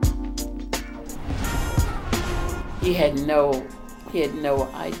He had no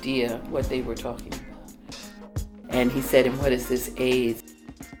idea what they were talking about. And he said, and what is this AIDS?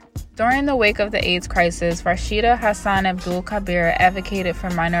 During the wake of the AIDS crisis, Rashida, Hassan, and Abdul-Khabeer advocated for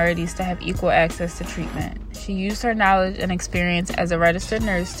minorities to have equal access to treatment. She used her knowledge and experience as a registered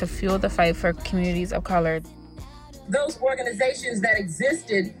nurse to fuel the fight for communities of color. Those organizations that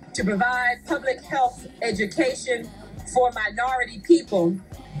existed to provide public health education for minority people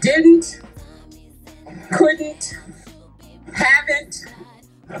didn't, couldn't, haven't,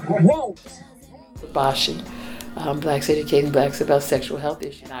 won't. Bashing blacks, educating blacks about sexual health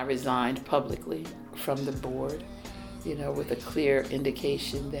issues. I resigned publicly from the board, with a clear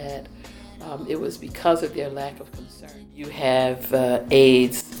indication that it was because of their lack of concern. You have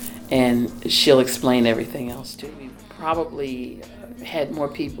AIDS, and she'll explain everything else too. We probably had more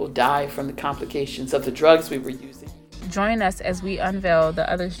people die from the complications of the drugs we were using. Join us as we unveil the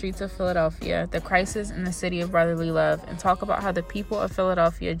other streets of Philadelphia, the crisis in the city of brotherly love, and talk about how the people of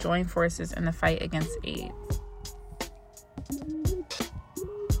Philadelphia join forces in the fight against AIDS.